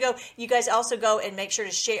 Make sure you guys also go and make sure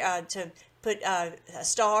to share, to put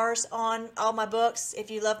stars on all my books. If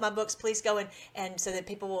you love my books, please go and so that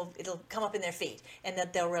it'll come up in their feed, and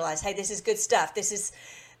that they'll realize, hey, this is good stuff. This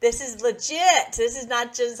is legit. This is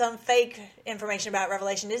not just some fake information about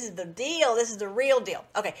Revelation. This is the deal. This is the real deal.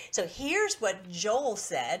 Okay, so here's what Joel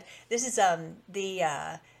said. This is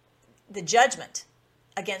the judgment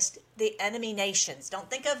against the enemy nations. Don't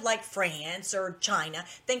think of like France or China.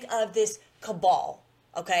 Think of this cabal.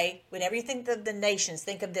 Okay, whenever you think of the nations,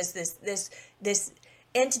 think of this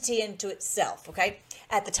entity into itself. Okay,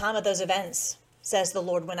 at the time of those events, says the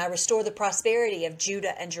Lord, when I restore the prosperity of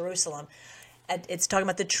Judah and Jerusalem. It's talking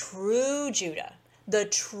about the true Judah, the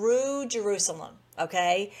true Jerusalem,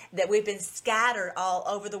 okay, that we've been scattered all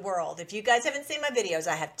over the world. If you guys haven't seen my videos,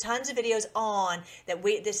 I have tons of videos on that.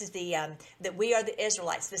 That we are the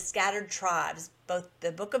Israelites, the scattered tribes. Both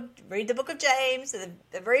read the book of James, the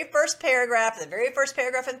very first paragraph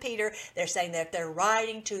in Peter. They're saying that they're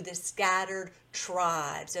writing to the scattered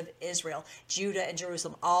tribes of Israel, Judah and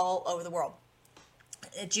Jerusalem, all over the world.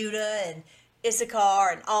 Judah and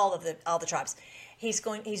Issachar and all the tribes. He's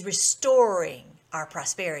restoring our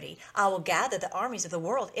prosperity. I will gather the armies of the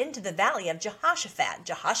world into the valley of Jehoshaphat.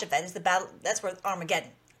 Jehoshaphat is the battle. That's where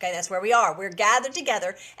Armageddon. Okay, that's where we are. We're gathered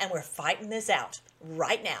together and we're fighting this out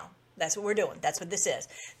right now. That's what we're doing. That's what this is.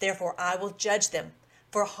 Therefore, I will judge them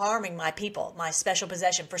for harming my people, my special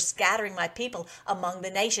possession, for scattering my people among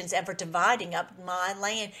the nations, and for dividing up my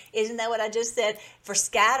land. Isn't that what I just said? For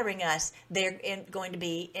scattering us, they're going to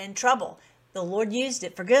be in trouble. The Lord used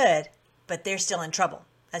it for good, but they're still in trouble.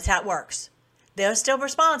 That's how it works. They're still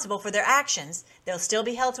responsible for their actions. They'll still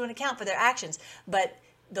be held to an account for their actions. But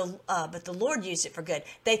the Lord used it for good.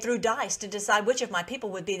 They threw dice to decide which of my people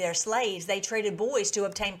would be their slaves. They traded boys to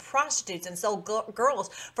obtain prostitutes and sold girls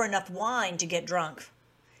for enough wine to get drunk.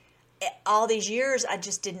 All these years, I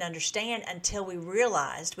just didn't understand until we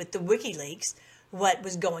realized with the WikiLeaks what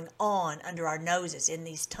was going on under our noses in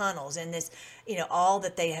these tunnels, in this, all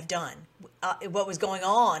that they have done, what was going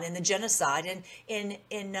on in the genocide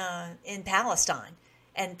in Palestine.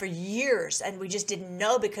 And for years, and we just didn't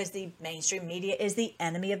know because the mainstream media is the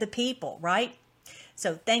enemy of the people, right?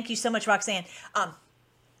 So thank you so much, Roxanne.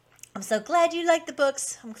 I'm so glad you like the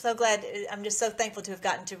books. I'm so glad. I'm just so thankful to have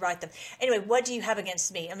gotten to write them. Anyway, what do you have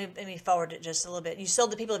against me? Let me forward it just a little bit. You sold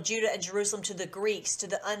the people of Judah and Jerusalem to the Greeks, to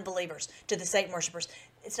the unbelievers, to the Satan worshipers.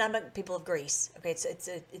 It's not about the people of Greece. Okay, it's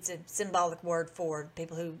a symbolic word for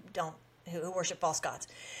people who worship false gods.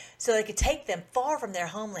 So they could take them far from their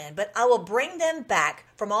homeland, but I will bring them back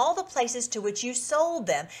from all the places to which you sold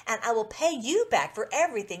them, and I will pay you back for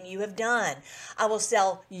everything you have done. I will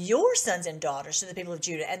sell your sons and daughters to the people of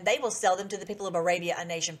Judah, and they will sell them to the people of Arabia, a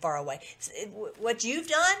nation far away. What you've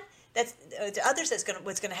done, that's to others. That's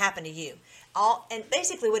what's going to happen to you. And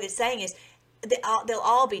basically, what it's saying is they'll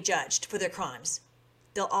all be judged for their crimes.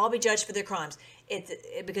 They'll all be judged for their crimes.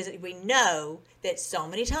 Because we know that so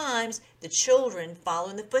many times the children follow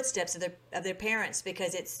in the footsteps of their parents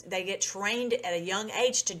because they get trained at a young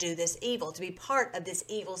age to do this evil, to be part of this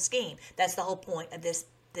evil scheme. That's the whole point of this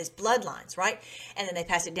bloodlines, right? And then they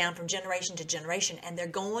pass it down from generation to generation, and they're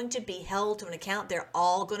going to be held to an account. They're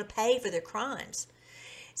all going to pay for their crimes.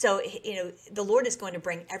 So, the Lord is going to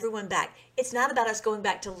bring everyone back. It's not about us going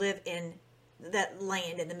back to live in that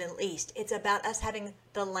land in the Middle East. It's about us having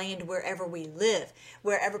the land wherever we live,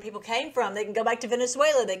 wherever people came from. They can go back to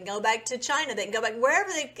Venezuela. They can go back to China. They can go back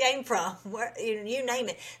wherever they came from, you name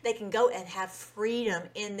it. They can go and have freedom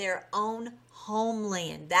in their own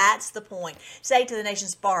homeland. That's the point. Say to the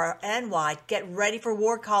nations far and wide, get ready for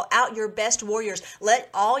war. Call out your best warriors.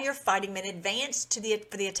 Let all your fighting men advance for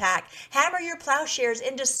the attack. Hammer your plowshares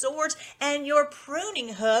into swords and your pruning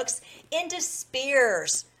hooks into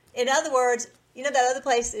spears. In other words, that other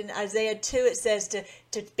place in Isaiah 2, it says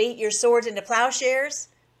to beat your swords into plowshares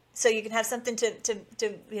so you can have something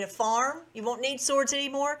to farm. You won't need swords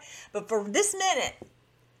anymore. But for this minute,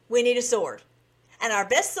 we need a sword. And our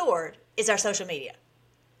best sword is our social media.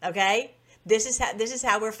 Okay? This is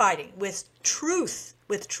how we're fighting, with truth.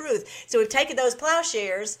 So we've taken those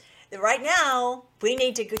plowshares. Right now, we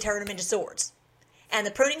need to turn them into swords. And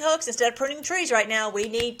the pruning hooks, instead of pruning trees right now, we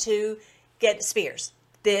need to get spears.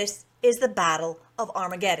 This is the battle of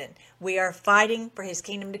Armageddon. We are fighting for his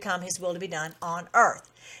kingdom to come, his will to be done on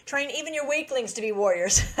earth. Train even your weaklings to be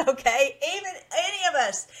warriors, okay? Even any of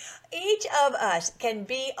us. Each of us can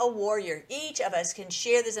be a warrior. Each of us can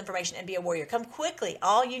share this information and be a warrior. Come quickly,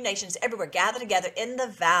 all you nations everywhere. Gather together in the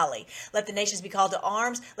valley. Let the nations be called to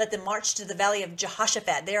arms. Let them march to the valley of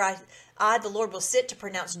Jehoshaphat. There I, the Lord, will sit to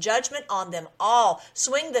pronounce judgment on them all.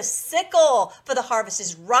 Swing the sickle, for the harvest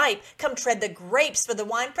is ripe. Come tread the grapes, for the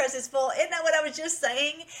winepress is full. Isn't that what I was just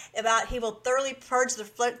saying? About he will thoroughly purge the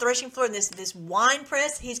threshing floor in this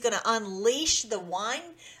winepress. He's going to unleash the wine,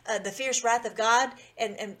 the fierce wrath of God,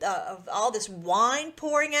 and of all this wine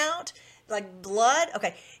pouring out like blood.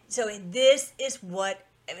 Okay, so this is what,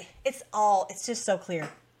 it's just so clear.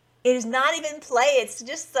 It is not even play. It's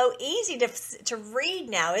just so easy to read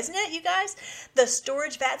now, isn't it, you guys? The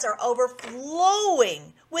storage vats are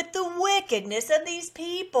overflowing with the wickedness of these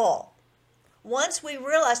people. Once we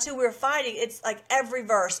realize who we're fighting, it's like every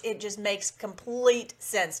verse, it just makes complete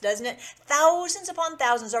sense, doesn't it? Thousands upon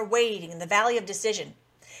thousands are waiting in the valley of decision.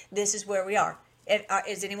 This is where we are.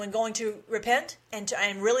 Is anyone going to repent and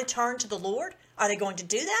really turn to the Lord? Are they going to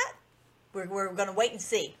do that? We're going to wait and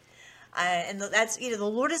see. And that's the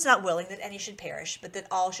Lord is not willing that any should perish, but that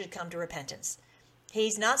all should come to repentance.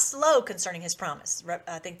 He's not slow concerning his promise.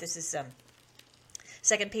 I think this is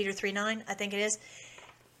 2 Peter 3:9. I think it is.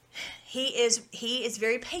 He is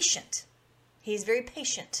very patient. He's very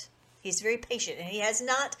patient. He's very patient, and he has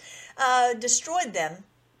not destroyed them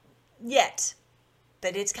yet,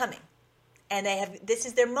 but it's coming, and this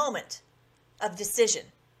is their moment of decision.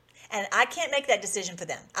 And I can't make that decision for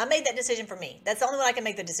them. I made that decision for me. That's the only one I can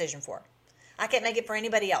make the decision for. I can't make it for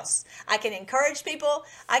anybody else. I can encourage people.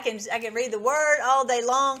 I can read the word all day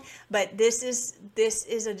long, but this is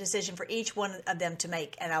a decision for each one of them to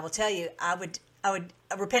make. And I will tell you, I would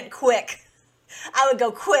repent quick. I would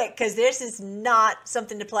go quick, because this is not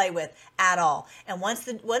something to play with at all. And once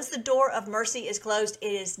the door of mercy is closed,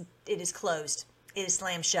 it is closed. It is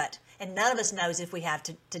slammed shut. And none of us knows if we have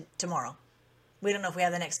to tomorrow. We don't know if we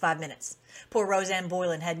have the next 5 minutes. Poor Roseanne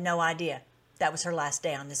Boylan had no idea that was her last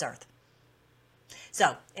day on this earth.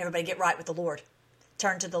 So everybody get right with the Lord.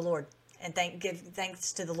 Turn to the Lord and give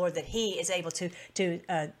thanks to the Lord that He is able to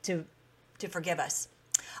forgive us.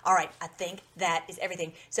 All right, I think that is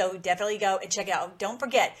everything. So definitely go and check it out. Don't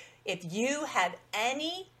forget, if you have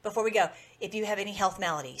any, before we go, if you have any health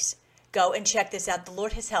maladies, go and check this out. The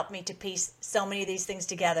Lord has helped me to piece so many of these things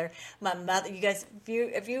together. My mother, you guys,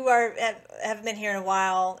 if you haven't been here in a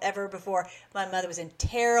while, ever before, my mother was in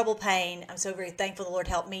terrible pain. I'm so very thankful the Lord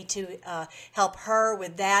helped me to help her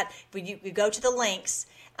with that. When you go to the links,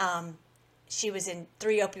 she was in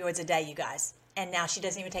 3 opioids a day, you guys. And now she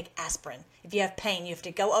doesn't even take aspirin. If you have pain, you have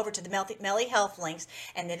to go over to the Melly Health links,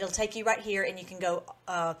 and it'll take you right here, and you can go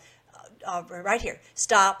right here.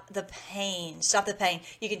 Stop the pain. Stop the pain.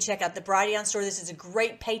 You can check out the Brighteon store. This is a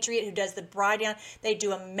great patriot who does the Brighteon. They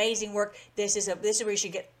do amazing work. This is where you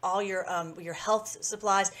should get all your health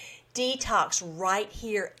supplies. Detox right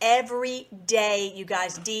here every day, you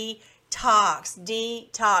guys. Detox.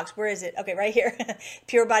 Where is it? Okay, right here.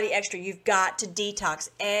 Pure Body Extra. You've got to detox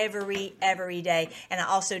every day. And I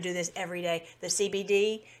also do this every day. The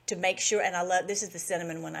CBD to make sure, and I love, this is the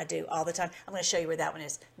cinnamon one I do all the time. I'm going to show you where that one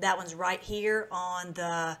is. That one's right here on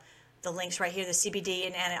the links right here, the CBD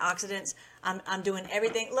and antioxidants. I'm doing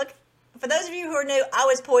everything. Look, for those of you who are new, I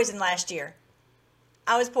was poisoned last year.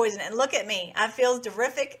 I was poisoned, and look at me. I feel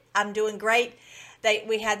terrific. I'm doing great.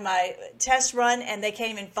 We had my test run, and they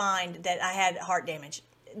can't even find that I had heart damage.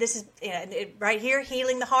 This is right here,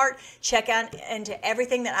 healing the heart. Check out into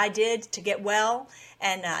everything that I did to get well.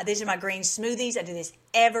 And these are my green smoothies. I do this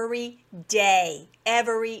every day.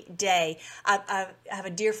 I have a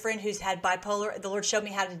dear friend who's had bipolar. The Lord showed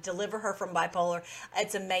me how to deliver her from bipolar.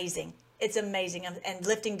 It's amazing. It's amazing. And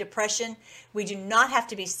lifting depression. We do not have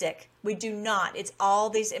to be sick. We do not. It's all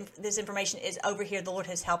this information is over here. The Lord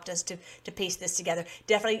has helped us to piece this together.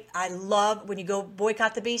 Definitely, I love when you go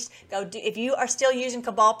boycott the beast. If you are still using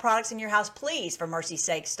Cabal products in your house, please, for mercy's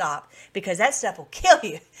sake, stop. Because that stuff will kill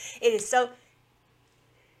you. It is so...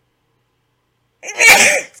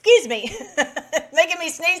 Excuse me. Making me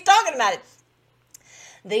sneeze talking about it.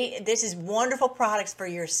 This is wonderful products for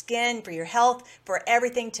your skin, for your health, for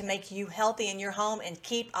everything to make you healthy in your home and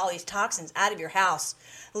keep all these toxins out of your house.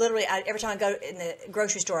 Literally, every time I go in the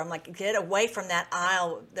grocery store, I'm like, get away from that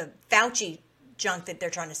aisle, the Fauci junk that they're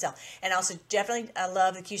trying to sell. And also, definitely, I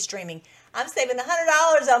love the Q Streaming. I'm saving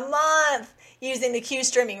 $100 a month using the Q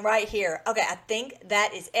Streaming right here. Okay, I think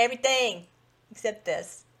that is everything except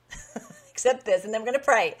this. Except this, and then we're going to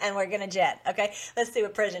pray, and we're going to jet. Okay, let's see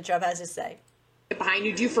what President Trump has to say. Behind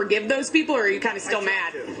you, do you forgive those people, or are you kind of still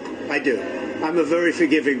mad? I do. I'm a very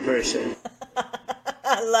forgiving person.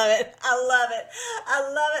 I love it.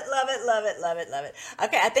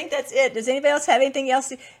 Okay, I think that's it. Does anybody else have anything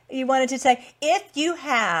else you wanted to say? If you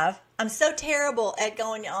have, I'm so terrible at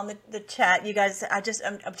going on the chat. You guys, I'm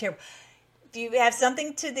terrible. If you have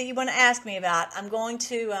something that you want to ask me about, I'm going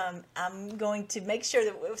to make sure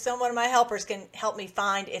that one of my helpers can help me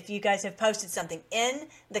find if you guys have posted something in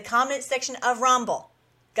the comment section of Rumble.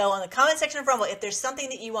 Go on the comment section of Rumble. If there's something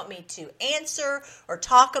that you want me to answer or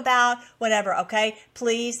talk about, whatever, okay,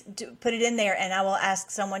 please put it in there, and I will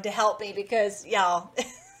ask someone to help me because, y'all,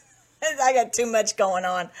 I got too much going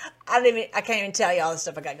on. I can't even tell you all the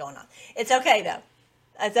stuff I got going on. It's okay, though.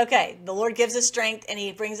 It's okay. The Lord gives us strength, and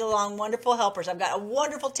He brings along wonderful helpers. I've got a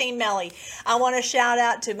wonderful team, Melly. I want to shout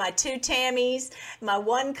out to my 2 Tammys, my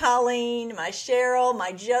 1 Colleen, my Cheryl,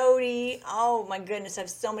 my Jody. Oh, my goodness. I have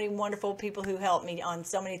so many wonderful people who help me on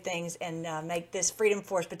so many things and make this Freedom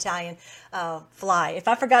Force Battalion fly. If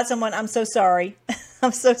I forgot someone, I'm so sorry.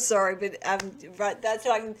 I'm so sorry, but that's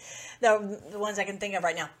the ones I can think of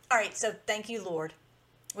right now. All right, so thank you, Lord.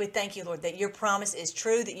 We thank you, Lord, that your promise is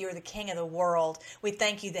true, that you are the King of the world. We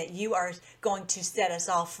thank you that you are going to set us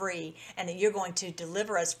all free and that you're going to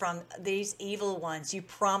deliver us from these evil ones. You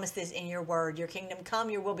promised this in your word. Your kingdom come,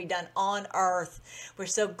 your will be done on earth. We're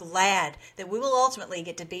so glad that we will ultimately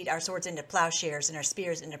get to beat our swords into plowshares and our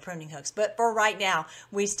spears into pruning hooks. But for right now,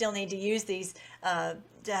 we still need to use these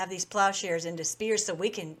to have these plowshares into spears so we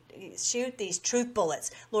can shoot these truth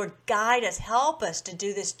bullets. Lord, guide us, help us to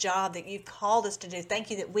do this job that you've called us to do.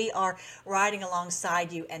 Thank you that we are riding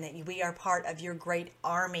alongside you and that we are part of your great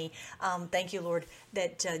army. Thank you, Lord,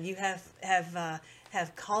 that you have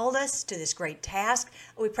have called us to this great task.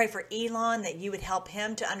 We pray for Elon, that you would help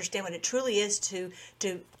him to understand what it truly is to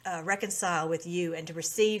reconcile with you and to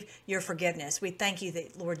receive your forgiveness. We thank you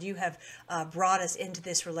that, Lord, you have brought us into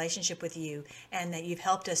this relationship with you, and that you've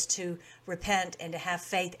helped us to repent and to have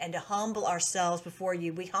faith and to humble ourselves before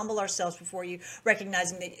you. We humble ourselves before you,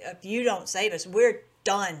 recognizing that if you don't save us, we're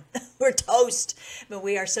done. We're toast. But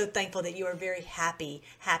we are so thankful that you are very happy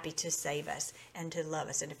to save us and to love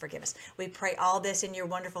us and to forgive us. We pray all this in your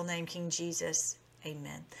wonderful name, King Jesus.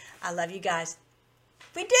 Amen. I love you guys.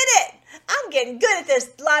 We did it. I'm getting good at this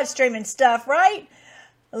live streaming stuff, right?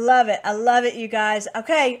 I love it. I love it, you guys.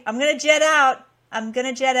 Okay, I'm going to jet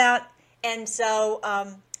out. And so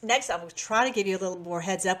next, I will try to give you a little more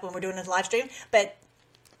heads up when we're doing this live stream. But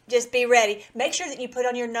just be ready. Make sure that you put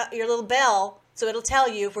on your little bell so it'll tell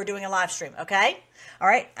you if we're doing a live stream, okay? All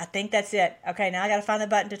right, I think that's it. Okay, now I got to find the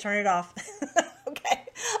button to turn it off. Okay,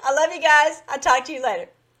 I love you guys. I'll talk to you later.